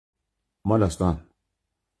You understand?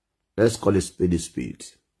 Let's call it spade a spade.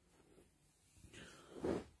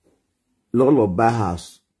 Lolo buy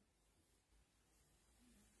house.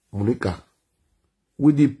 M0NICA.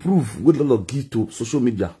 With the proof, with Lolo give to social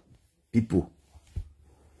media people.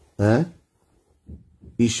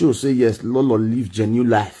 He shows say yes, Lolo live genuine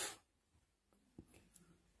life.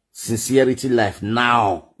 Sincerity life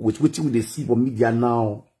now. With what they see for media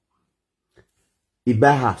now. He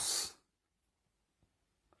buy house.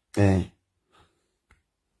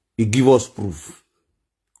 He give us proof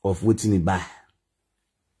of what he buy.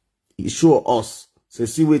 He show us. Say,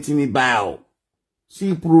 see what he buy.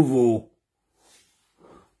 See proof.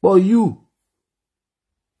 But you,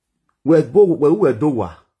 where do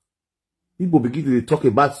people begin to talk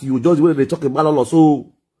about you, just when they talk about all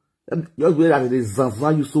so just where they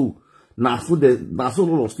zanzan you so now so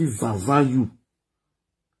all of still zanzan you.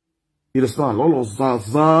 You understand? All of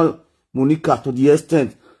zanzan M0NICA to the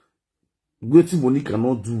extent what M0NICA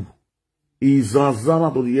not do. Is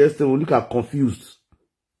zanzan to the extent M0NICA confused.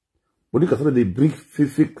 M0NICA said they bring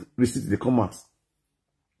fake receipts they come out.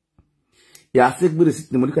 Yeah, fake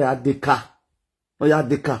receipt M0NICA ya deka. No ya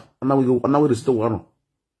deka. And now we receipt one.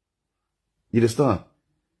 You understand?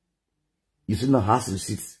 You see now has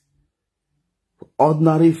receipts.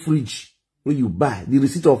 Ordinary fridge when you buy the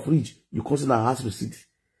receipt of fridge, you consider has receipt.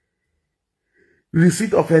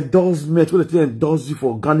 Receipt of endorsement when they endorse you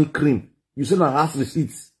for organic cream, you see now has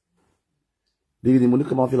receipts. The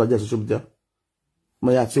M0NICA man feel like that social media.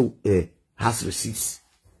 My say has receipts.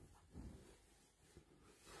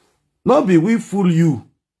 Not be we fool you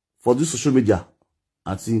for this social media.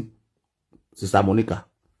 And see, Sister M0NICA.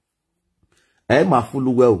 Ma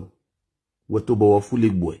fool well. We to bow fully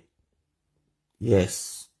boy.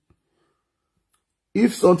 Yes.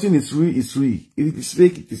 If something is real, it's real. If it is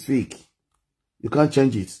fake, it is fake. You can't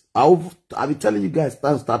change it. I'll be telling you guys,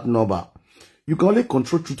 start number. You can only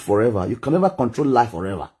control truth forever. You can never control lie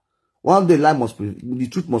forever. One day the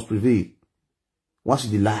truth must prevail. Once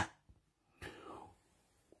the lie.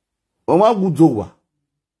 Oma gudowa.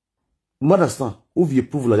 You understand? If you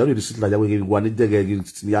prove like you receipt like we go and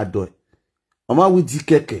get near door. Oma we di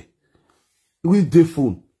keke. We the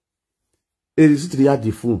phone. A receipt near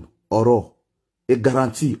the phone or a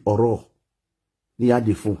guarantee or near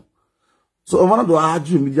the phone. So Oma do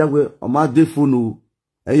argue media we Oma the phone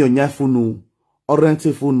e your nya phone or rent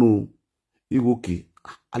phone you okay.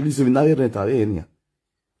 At least we na rent area.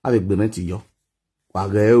 Avec benenti yo. Wa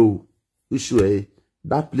ga o issue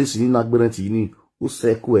that place in na benenti ni o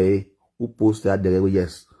sekwe o post that there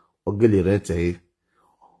yes. Ogele rent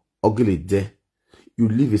ogele de. You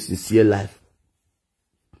live a sincere life.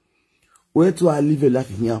 Where do I live a life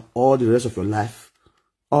here all the rest of your life?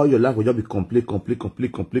 All your life will just be complete.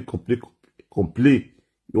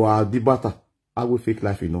 You are the butter. I will fake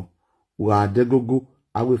life, you know. You are the go.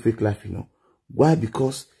 I will fake life, you know. Why?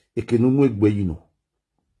 Because it can no more, you know.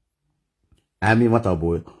 I mean, what a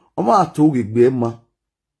boy. I'm not talking about ma.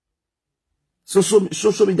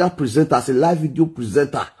 Social media presenter, as a live video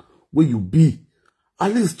presenter, where you be.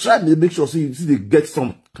 At least try to make sure so you see they get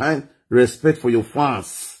some kind respect for your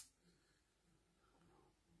fans.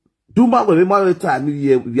 Do my way, time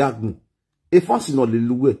we are a fans in all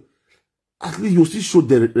the way. At least you still show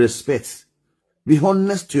the respect. Be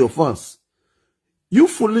honest to your fans. You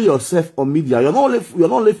follow yourself on media. You're not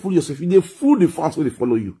only fool yourself. You fool the fans when they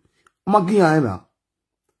follow you.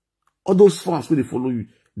 All those fans when they follow you,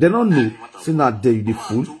 they don't know. Say not there you the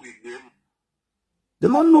fool. They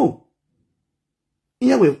don't know.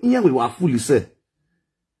 In we are fully said.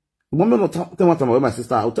 Not tell what about my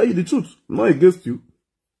sister. I'll tell you the truth. I'm not against you.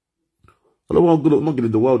 I don't want to not get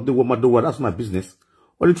in the world. They want my door. That's my business.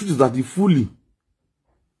 But the truth is that the fully.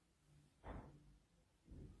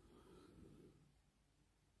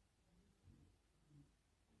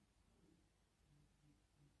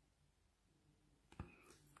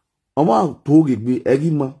 I want to give me a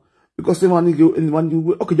because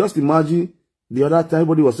okay, just imagine the other time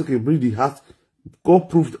everybody was saying bring the house, go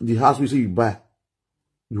prove the house we say you buy.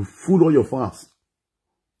 You fool all your fans.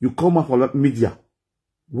 You come out from media.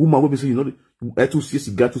 Woman will be saying, you know,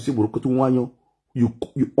 you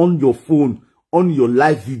on your phone, on your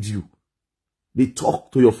live video, they talk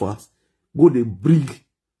to your fans. Go they bring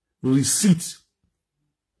receipts.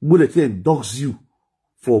 Go they tell dogs you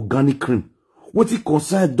for organic cream. What it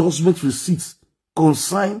concern endorsement receipts,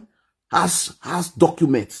 consign has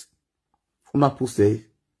documents. On a posté.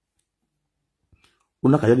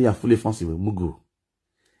 On a qu'à dire fully fancy with Mugu.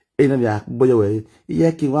 Et non, ya boy,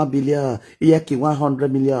 Iyeki 1 billion, Iyeki 100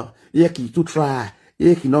 million, Iyeki to try,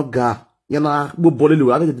 Iyeki not ga. You know, go bolly,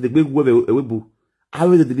 I read the big webu. I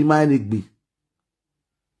read the demand it be.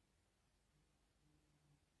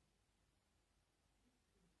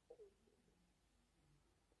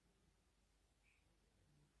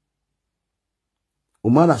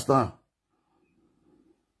 You understand?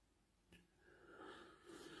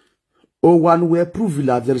 Oh, one we approve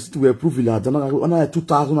village, the receipt we approve village, and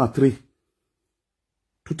 2003.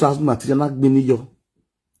 2003, and I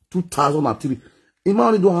 2003.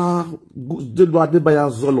 Imagine do buy a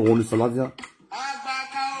Zolo on the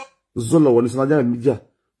Zolo on the media.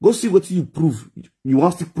 Go see what you prove. You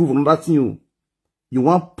want to prove another thing. You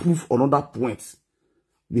want proof on another point.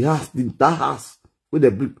 That house with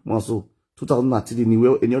the brick muscle 2003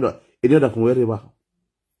 anywhere any other from wherever.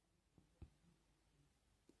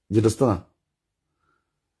 You understand?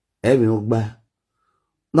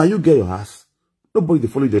 Now you get your house. Nobody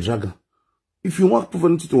follow the dragon. If you want proof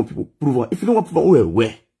anything to people, prove one. If you don't want proof,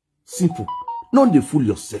 where? Simple. Don't they fool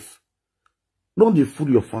yourself. Don't they fool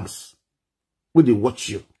your fans when they watch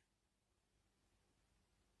you.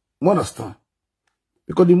 You understand?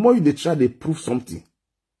 Because the more you try to prove something,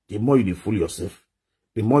 the more you fool yourself,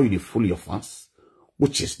 the more you fool your fans,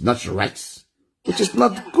 which is not right, which is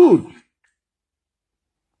not good.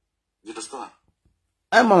 You understand?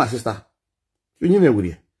 I'm my sister. You need me with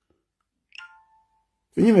you.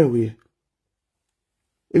 You need me with you.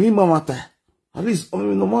 If you mama, at least,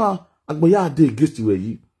 no more, I day against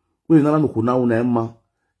you. When now,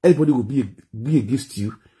 everybody will be against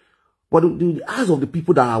you. But the eyes of the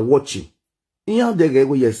people that are watching, yes, they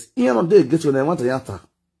against you. You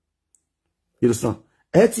understand?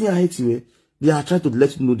 Everything I hate you, they are trying to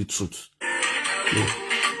let you know the truth. Yeah.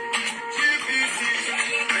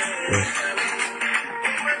 Yeah.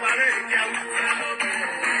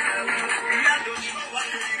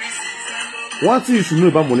 One thing you should know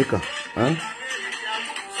about Monica, huh?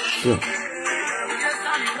 Yeah.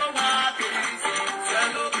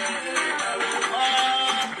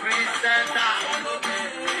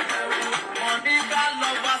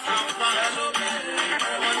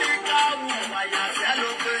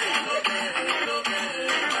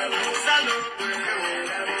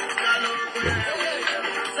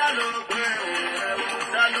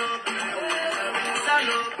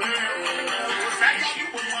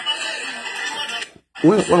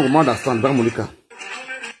 When one understand about Monica, I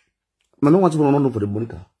don't want to know for the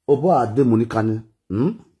Monica. About the Monica,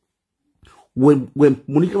 when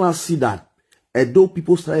Monica see that, although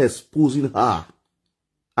people start exposing her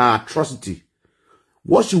atrocity,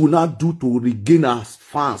 what she will not do to regain her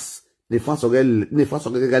fans, the fans of either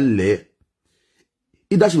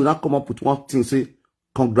she will not come up with one thing, say,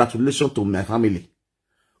 congratulations to my family.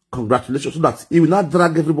 Congratulations, so that it will not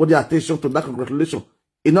drag everybody attention to that congratulations.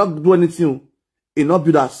 It not do anything. It not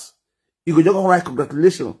build us. You go just write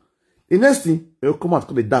congratulations. The next thing, you come out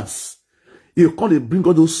to dance. You come to bring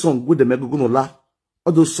all those songs with the Megogonola,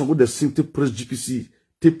 all those songs with the sing to praise GPC,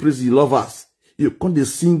 to praise the lovers. You come the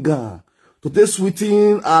singer to take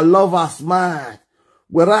sweeten our lovers mind.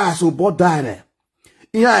 Whereas so both die.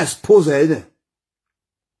 Yeah, expose it.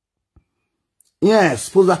 Yeah,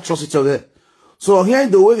 expose that atrocity of it. So here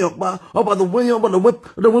the way you're about the way you're about the whip,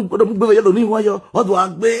 you don't need why you're how do I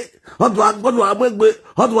don't make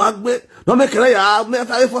it. I make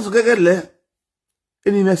a force to get there.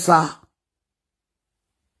 Any messa,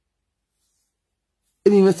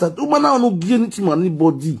 do man now no give anything to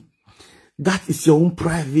anybody. That is your own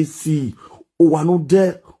privacy. Oh, I know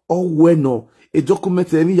there, oh, when no, a document,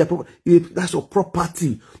 that's your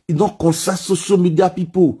property. It don't concern social media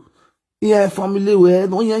people. Yeah, family where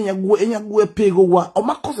no go pay go wa. Or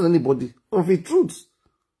not concern anybody. Of the truth.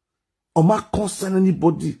 Or not concern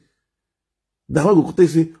anybody. That one go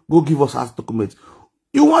say, go give us house document.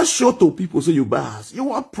 You want show to people say you buy house. You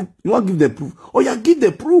want proof. You want give them proof. Or you give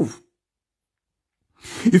them proof.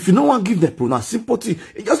 If you don't want give them proof, now sympathy.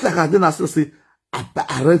 It's just like I then I still say,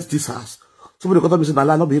 I rent this house. Somebody got me say, nah,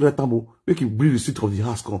 not be rentable. Make you bring receipt of the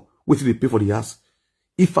house. Come. Wait till they pay for the house.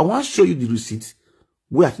 If I want to show you the receipt,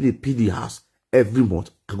 we actually pay the house every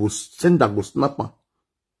month. I go send, I go snap her.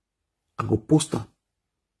 I go post her.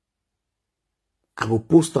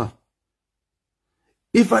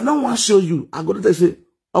 If I don't want to show you, I go to say,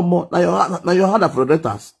 now your hand for the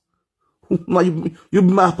debtors. Now you be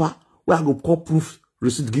my papa. Where I go call proof,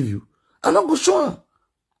 receipt give you. I'm not go show her.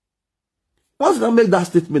 Once I make that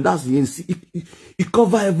statement, that's the NC. It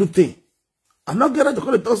cover everything. I'm not getting to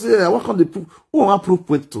call it. Say, I want on the proof. Who want proof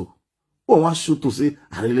point to? Who want show to say,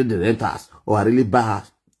 I really the rent house or I really buy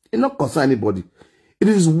house? It not concern anybody. It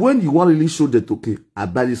is when you want to really show that, okay, I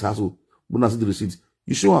buy this house. When I see the receipt,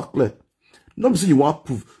 you show her clear. Not say you want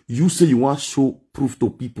proof. You say you want show proof to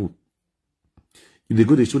people. If they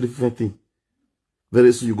go, they show the different thing.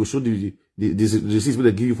 Very soon you go show the receipts where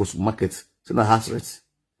they give you for supermarket. Say na house rent.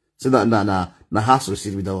 Say na house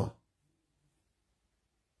receipt with that.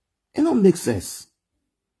 It don't make sense.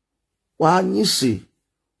 Why you see?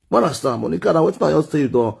 Understand, Monica, now what I just tell you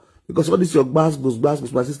though, because all this your glass goes,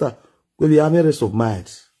 my sister, when you have a rest of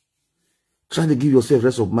mind, try to give yourself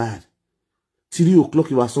rest of mind. 3 o'clock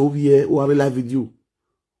you are so over here, or a live video.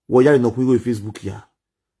 Well, you're not going to Facebook here.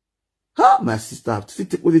 Ha, my sister,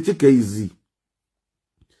 take it easy.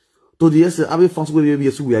 To the essence, have a fancy way we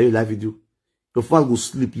are live video. Your fans go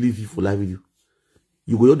sleep, leave you for live video.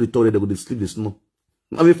 You go to the toilet, they go to sleep, they snow.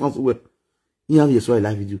 Have a fancy way. You have your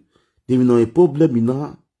live video. They will know a problem in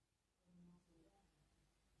now.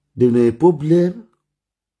 They will know a problem.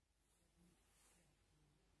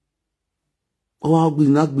 Oh,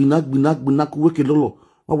 binak, wake a lolo.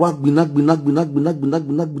 Oh, binak.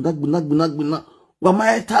 Well,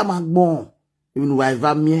 my time is gone. Even wife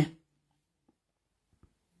am here.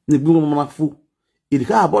 Ni bi mo ma fu. It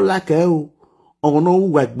ka abo like o. On no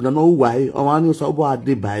wife bi na no why. On ani so bo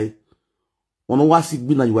ade bai. On wa sig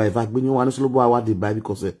bi na wife agbe ni on ani so bo wa de bai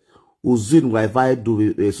because ozin wife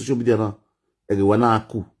do social media na. Ege wana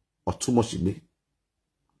aku. Or too much igbe.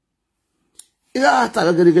 Ya ta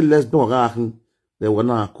ga ge les don ga hin. De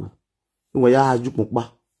wana aku. Iwe ya aju pon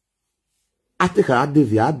ate ka ade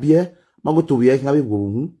vi abie. Mago to we ngabe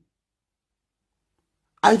go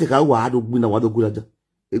I take a wad of Bina Wado Gulaja.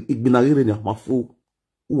 It been a reading of my fool.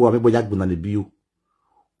 Who are able to be on the view.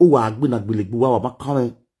 Who are been at Billy Bua of my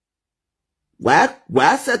comment.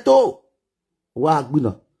 Where set all? Why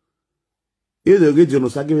Bina? If the region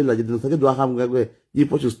was giving like the second to have you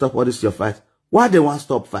put to stop all this your fight. Why they want to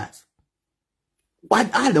stop fight? Why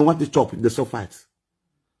I don't want to stop the stop fight?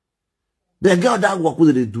 The girl that work, what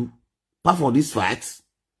do they do? Apart from these fights.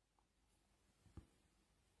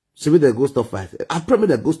 See me they go stop fight. I promise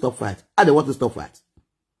they go stop fight. I don't want to stop fight.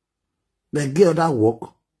 The girl that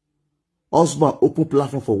work, husband open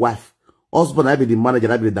platform for wife. Husband I be the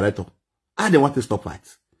manager, I be the director. I don't want to stop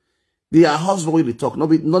fight. They are husband when they talk. No,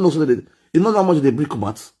 so they, you know how much they bring come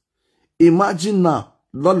out. Imagine now,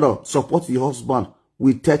 Lolo support your husband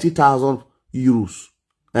with 30,000 euros,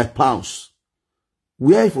 pounds.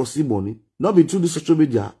 Where if you see money, not be through the social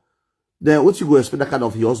media, then what you go expect that kind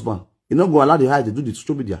of your husband? You not go allow the high to do the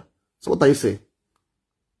social media. So what are you saying?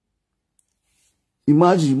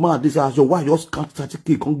 Imagine, man, this house, your wife just can't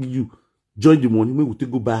 30K, can't give you, join the money, maybe we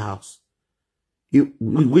take go buy a house. You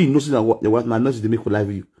know, see that your wife, now noise they make for live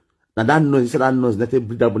with you. Now that noise, you said that noise, let them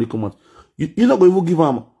bring that money come out. You're not going to give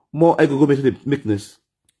them more, I go make this.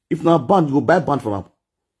 If not band, you go buy band from them.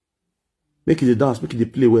 Make it a dance, make it a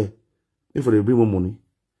play where, if they bring more money.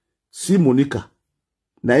 See Monica,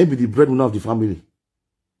 now he be the breadwinner of the family.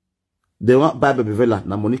 They want buy baby vela,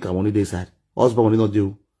 now Monica money they side. Husband money not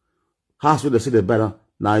due. House where they say they buy now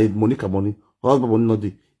Monica money. Husband money not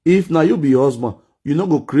due. If now you be your husband, you not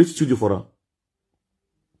go create studio for her.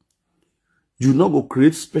 You not go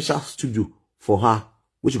create special studio for her,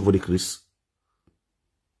 which you go for the Chris.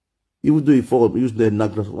 Even though you for use the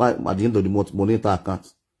nagras, why at the end of the month money enter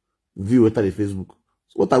account, view enter the Facebook.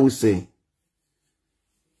 So what are we saying?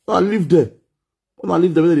 So I live there. When I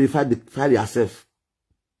live there, when they fight yourself.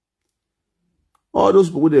 All those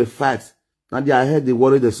people they fight, and their head they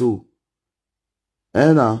worry the soul.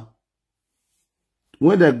 And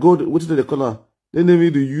when they go, what is the color? They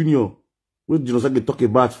name the union. What you know, they talk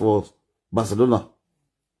about for Barcelona.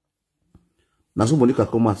 Now so Monica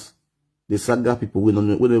come out, the saga people we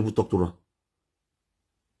don't even talk to her.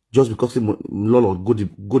 Just because Lolo go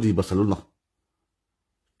to Barcelona.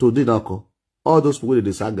 Today now, all those people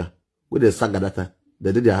they saga that time,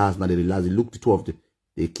 they did their house now they realize they look the two of them.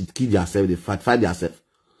 They kill themselves, they fight themselves.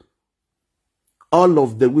 All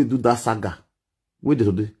of them will do that saga. Where they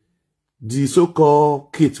today? The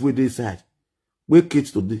so-called kids where they side. Where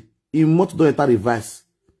kids today? He must don't enter reverse.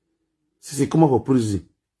 Since he come out of prison,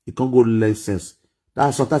 he can't go learn sense.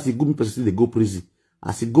 That's sometimes he good person they go prison.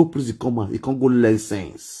 As he go prison come out, he can't go learn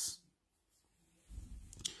sense.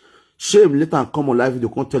 Shame later come on live video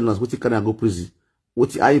can't tell us what he can go prison.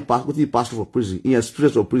 What he pass for prison. He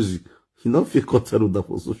experience of prison. He not feel content with that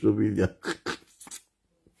for social media.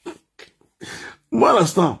 You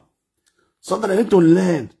understand? Sometimes I need to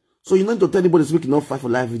learn. So you need to tell anybody to make not fight for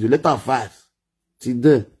live video. Let her fight. See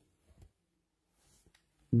there.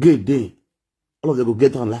 Get there. All of them go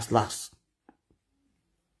get down last.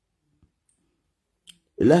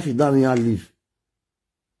 The life is down here live.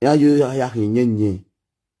 Yeah, you I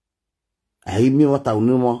hear me what I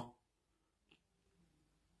know more.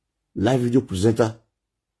 Live video presenter.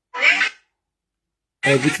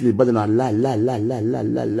 Everything is better than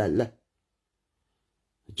lie.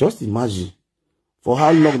 Just imagine. For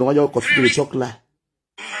how long do you continue to talk lie?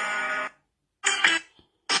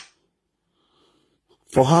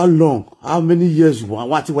 For how long? How many years you want?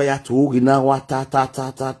 What you have to now? What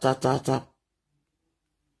ta.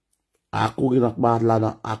 Aku nak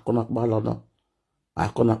balana, aku nak balana.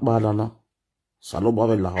 Aku nak balana. Salo ba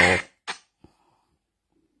la ho.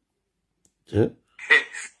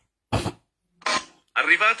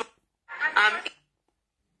 Arrivato.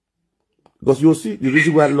 Because you see the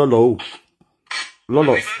reason why L0L0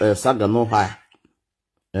 saga no high.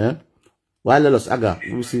 Why L0L saga?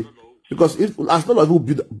 You see, because if as L0L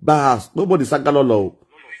build bars, nobody saga L0L.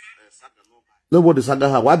 Nobody saga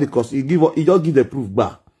her. Why? Because he just give the proof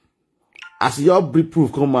back. As your brief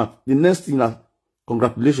proof come out, the next thing is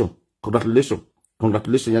congratulations.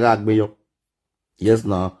 You got yo. Yes,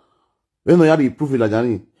 now. When you have the proof like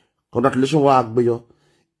that, congratulations, wa yo.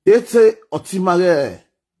 It's a otimare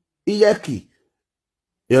Iyeki.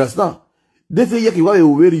 You understand? They say Iyeki wa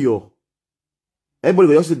weary yo. Everybody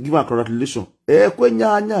will just give her congratulations. Kwe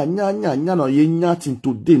nya no ye nyatin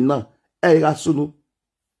today now. Asunu.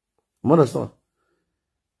 You understand?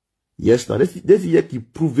 Yes, now. This Iyeki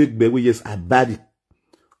prove it, baby. Yes, I bad it.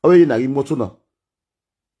 Oh, you na remote now.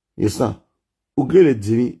 Yes, now. Ugele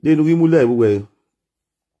Jimmy, they know we mule everywhere.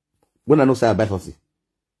 When I know say I buy something,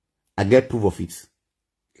 I get proof of it.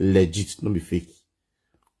 Legit, not be fake.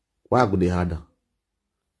 Why go they harder?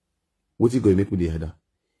 What you going to make me the harder?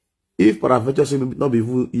 If paraventure say not be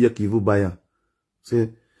even Iyeki even buyer, say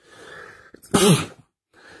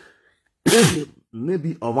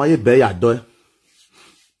maybe on my buy your door.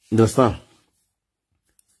 Understand?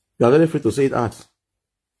 You are very afraid to say it out.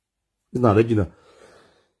 It's not original.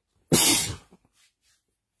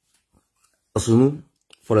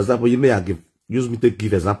 For example, you may use me to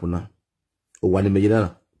give example now. Or one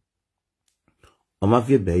imagine. On my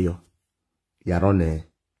view, bayo, you're on there.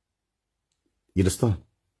 You understand?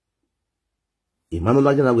 Emmanuel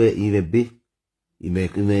Lajana where he may be,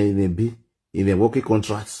 he may work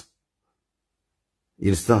contracts. You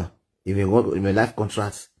understand? He may work in life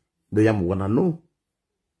contracts. Do you wanna know?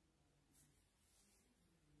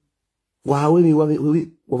 Wow, we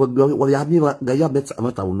have me Gaya better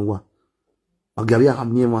amata unua. Agaria have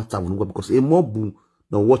me mata unua because a mob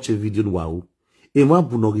no watch a video wow. A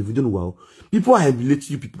mob no video wow. People are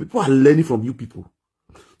emulating you people. People are learning from you people.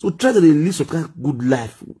 So try to release a kind of good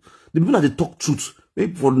life. The people that they talk truth,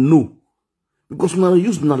 make people know. Because when I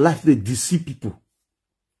use my life, they deceive people.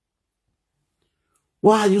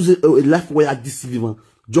 Why use a life where I deceive you, man?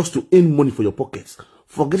 Just to earn money for your pockets.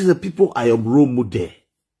 Forgetting the people I am role model.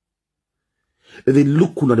 And they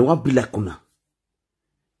look kuna, they want to be like kuna.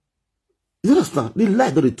 You understand? They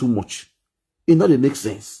lie not too much. It not make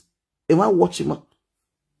sense. Am I watching, man?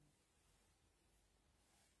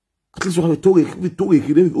 At least we talk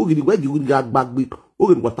it. Where you got back big?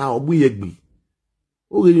 What our we agree?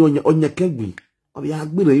 On your kegby. Of your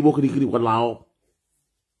husband, you walk in the walao.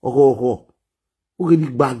 Oh,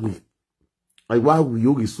 get back me. I why we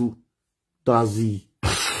yogi su tazi.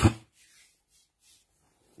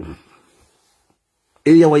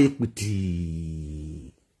 Area why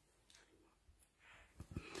equity.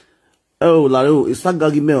 Oh, Laro, it's a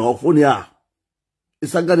gaggy man of Fonia.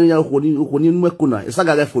 It's a gaggy Honin Mekuna, it's a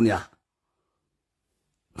gaggy Fonia.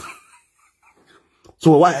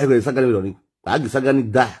 So why ever is a gaggy? I guess a gaggy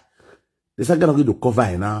die. The second of to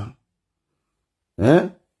cover now.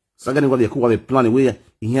 Second of the plan away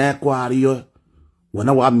in here, quarry. When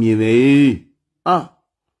I want me,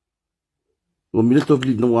 no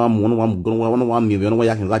military no one going me, no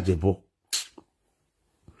I can got jebo.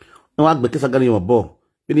 No, I bet a gun in your ball.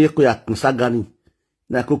 Any quick sagani.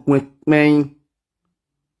 Na cook man.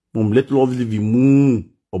 Let lovely moon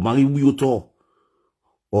or marry you talk.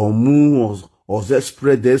 Or moon or they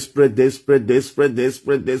spread. It's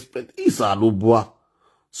a low boy.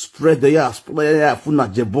 Spread the ass, funa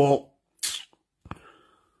jebo.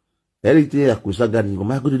 Everything I could sagani. Go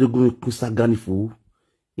my good to go with sagani fool.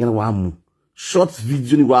 You know, I'm short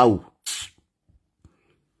video. Wow.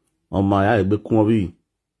 On my eye, be come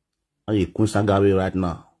I can saga right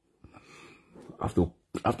now. I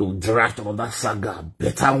have to draft on that saga.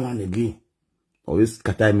 Better one again. Always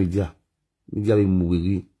kata media. Media be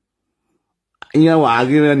movie. Inya wa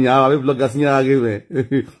agreement ya we bloggers nya agreement.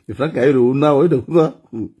 If like I do now we do na.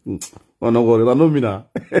 Ono go no mina.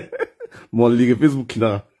 Mo ligue Facebook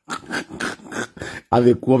na.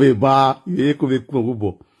 Avec quoi be ba, ye ko be ko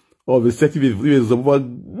bo. O be set be zo bo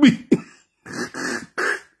bi.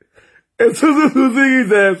 And so the thing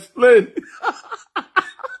is explain.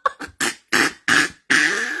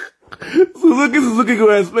 Suzuki go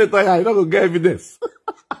explain. I don't go get evidence.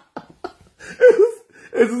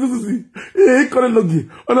 Hey, call it logi.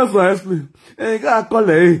 On us to explain. Hey, God, call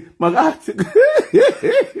it. My God.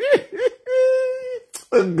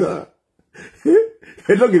 God.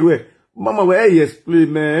 Hey, look away. Mama, where you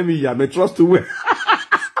explain, man? Me, trust to where.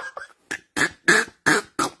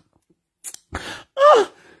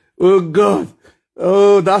 Oh God.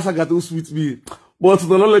 Oh, that saga too sweet me. But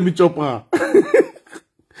don't let me chop her.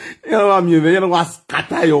 You know what I mean? You know what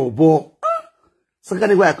scatter your ball. Saga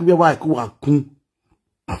ni wa kubi wa ku akun.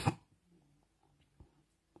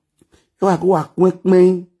 Wa ku akun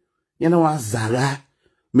pen. You know what zara.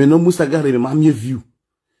 Me no musaga re me ma me view.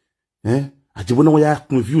 Ajebo no ya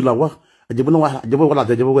kun view la wa. Ajebo no wa ajebo wala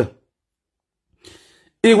ajebo we.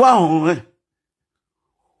 Iwa on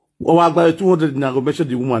o wa gba 200 na go measure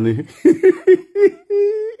the woman ni.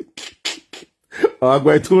 O wa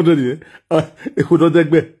gba 200 ni. E ko do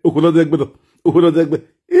degbe do. O ko do degbe.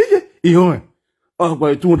 Ihon. O wa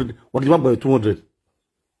gba 200. O di gba 200.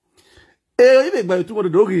 Ibe gba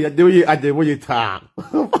 200 ogi ajebo ye ta.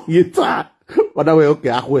 Ye ta. Wada we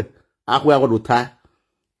okay akwe ago do ta.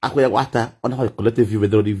 Akwe wata on how collective view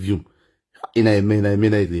with the review. In a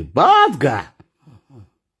minute, bad guy.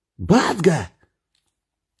 Bad guy.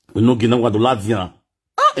 We no gina what do ladian.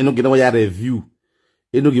 E no gina what ya review.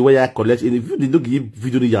 E no give what ya collect. E review no give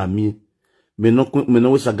video ni ya mi. Me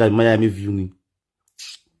no we saga ma ya mi view ni.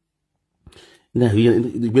 Na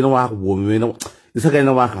we no wa wo me no. Saga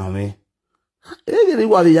no wa kan me. E ge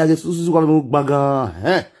wa ya ge susu kwa me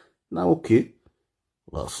gbaga. Na okay.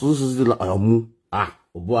 Well, susu la amu.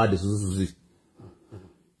 Obo ade susu.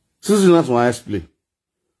 Susu na so I explain.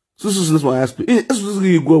 Susu na so I explain. Susu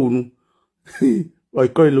gi go wonu. Oi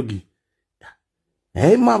ko logi.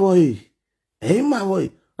 Hey my boy.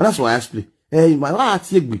 That's why I explain. Hey my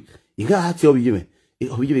ati egbe. Iga ati obi me.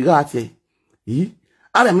 Obi me ga ati. Yi.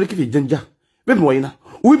 Ara me ke janja. Be me na.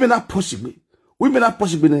 We be na possible. We be na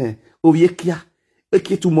possible na. Iyeki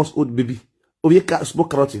Iyeki too much old baby. Iyeki smoke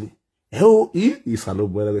carrot ni. Isalo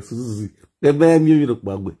boy la susu. Ebe mi ro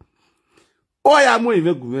gbagbe. O ya mo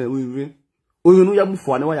ive gume o ive. Oyunu ya mu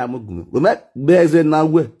fo ani wa ya mo gume. We me beze na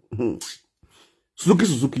we.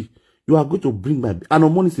 Suzuki, you are going to bring my and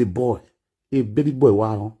M0NICA is a boy. A baby boy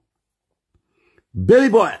wow. Baby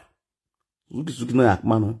boy. Suzuki no yak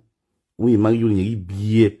man. We man you ni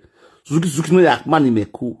biye. Suzuki no yak man ni me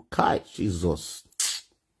ku. Kai Jesus.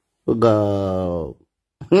 Oh God.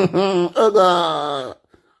 Oh God.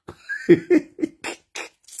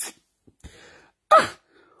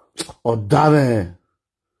 Oh damn.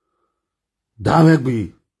 Damn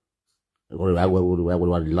gbe.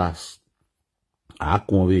 We last.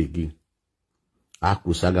 Akun we again.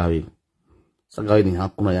 Aku sagawe. Sagawe ni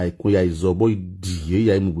hakuna ya ikun ya izobo die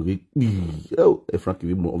ya imu gbe. E Frank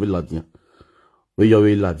we mo we ladian. We yo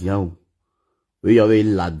we ladian. We yo we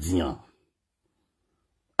ladian.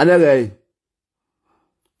 Anere.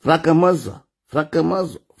 Fracamaza.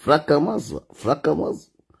 Fracamaza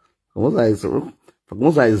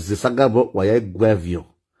is sagabo wa ya gwavio.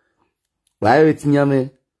 Wa ya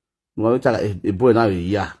tinyame. Mo ta e boy na we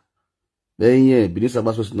ya. Benye binisa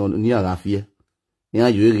baso no ni arafie ni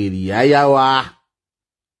ayo eri ya wa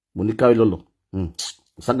M0NICA lolo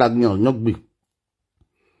saga gyan nyogbe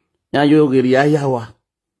ni ayo eri ya wa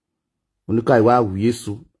M0NICA wa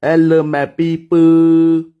Yesu hello my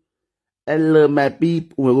people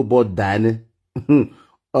we go board dane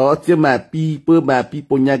oh ti my people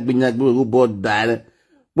nyagbe we go board dane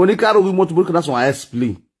M0NICA ro wi mo to M0NICA so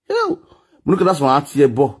explain M0NICA so atie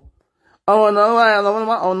bo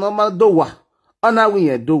no dowa. Ona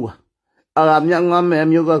we dowa. Ara mi anwa me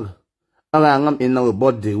mi go. Ara ngam ina we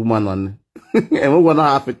body woman on. E mo gonna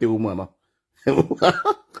half it woman. E mo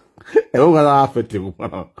gonna half it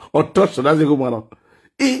woman. O touch na ze woman.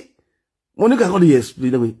 M0NICA go dey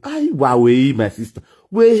explain we. Ai wa we my sister.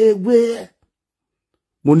 We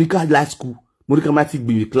M0NICA high school. M0NICA ma ti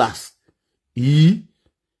gbe class.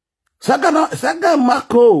 Saga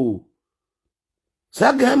Marco.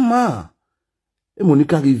 Saga ma.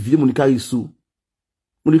 M0NICA review, M0NICA isu.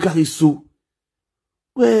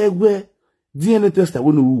 We DNA test I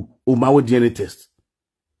wonu o ma we DNA test.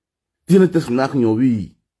 DNA test na kan yo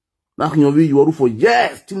wi. You are for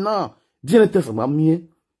yes, now. DNA test ma mi.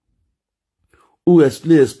 Who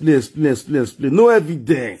explain. No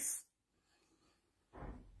evidence.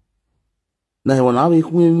 Na wona we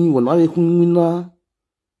kun na.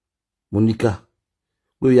 M0NICA.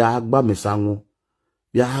 We ya agba mesanwo.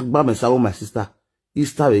 Ya agba mesanwo my sister.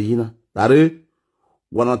 Easter we yina. Dare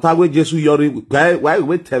wana tagwe Jesu yori why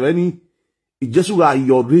we teveni I Jesu ga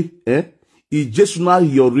yori I Jesu na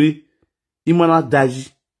yori imana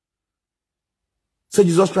daji. Say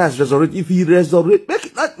Jesus Christ resurrect. If he resurrect,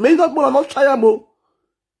 make not more not try mo.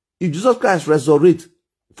 If Jesus Christ resurrect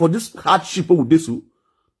for this hardship with this, we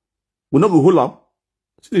not go hold up.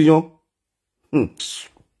 See you.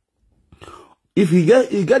 If he get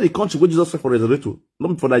the country where Jesus Christ for resurrect,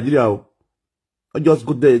 not for Nigeria. I just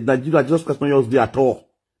go there. Nigeria, Jesus Christ not just there at all.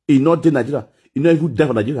 He not there Nigeria. You know even die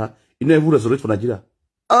for Nigeria. You know even resurrect for Nigeria.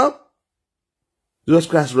 Jesus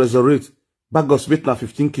Christ resurrect. Back God's mate now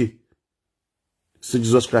 15K. So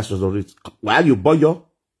Jesus Christ resurrect. Why are you boyo?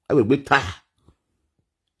 I will wait tired.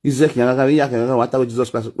 What with Jesus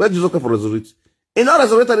Christ? Where Jesus Christ for resurrect? He not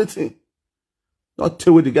resurrect anything. Not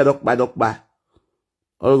tell where the guy don't buy.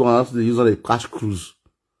 All those ones they use on a cash cruise.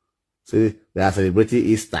 Say they are celebrating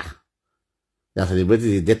Easter. They are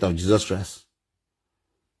celebrating the death of Jesus Christ.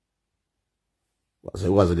 What's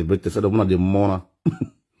celebrated? They said one of the mourner.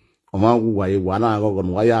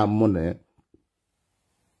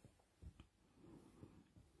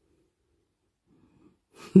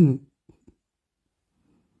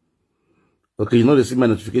 Okay, you know they see my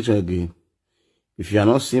notification again. If you are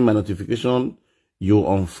not seeing my notification, you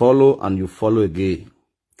unfollow and you follow again.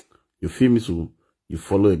 You feel me too? You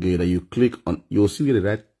follow again. Then you click on. You'll see the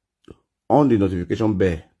right on the notification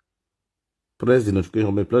bell. Press the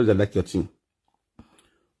notification bell. Press the like your team.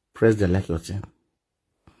 Press the like your team.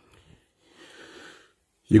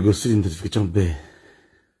 You go see the notification bell.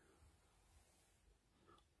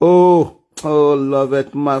 Oh, love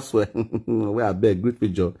it, Maswell. We are big, great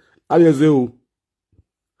picture. How you say?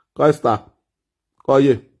 Call star. Call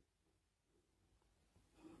you.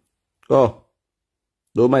 Oh,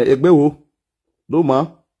 do my egbewo. Do ma.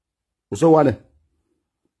 So what?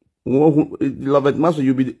 Love it, Maswell.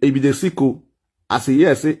 You be the sickle. As a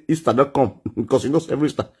year, say Easter.com because you know every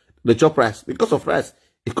Easter the chop price because of price.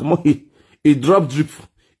 It come on, he drop drip.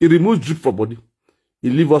 He remove drip from body. He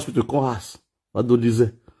leave hospital come house. What do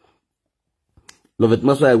this? Love it,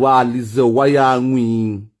 Maswell. Why Lise? Why ya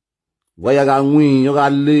win? Why ya win? You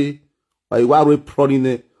got lay. Why you are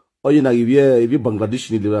prodding? Oh, you know, if you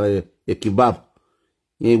Bangladesh need a kebab.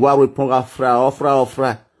 You are prong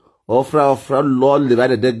ofra. Lord, the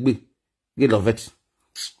right dead be. Get love it.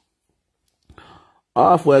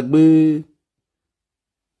 Off work be.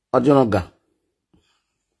 Ojonoga.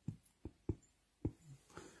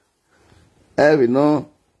 We know.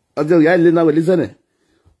 Ojo, ya lena we listen.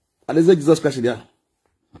 I listen Jesus Christ there.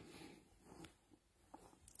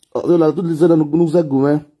 Ojo, la tout listen nous a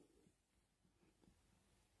gourmet.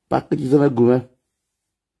 Pas que tu as gourmet.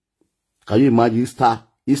 Can you imagine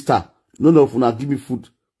Easter? No, for now, give me food.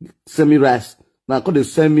 Send me rice. Now, could they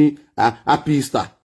send me happy Easter?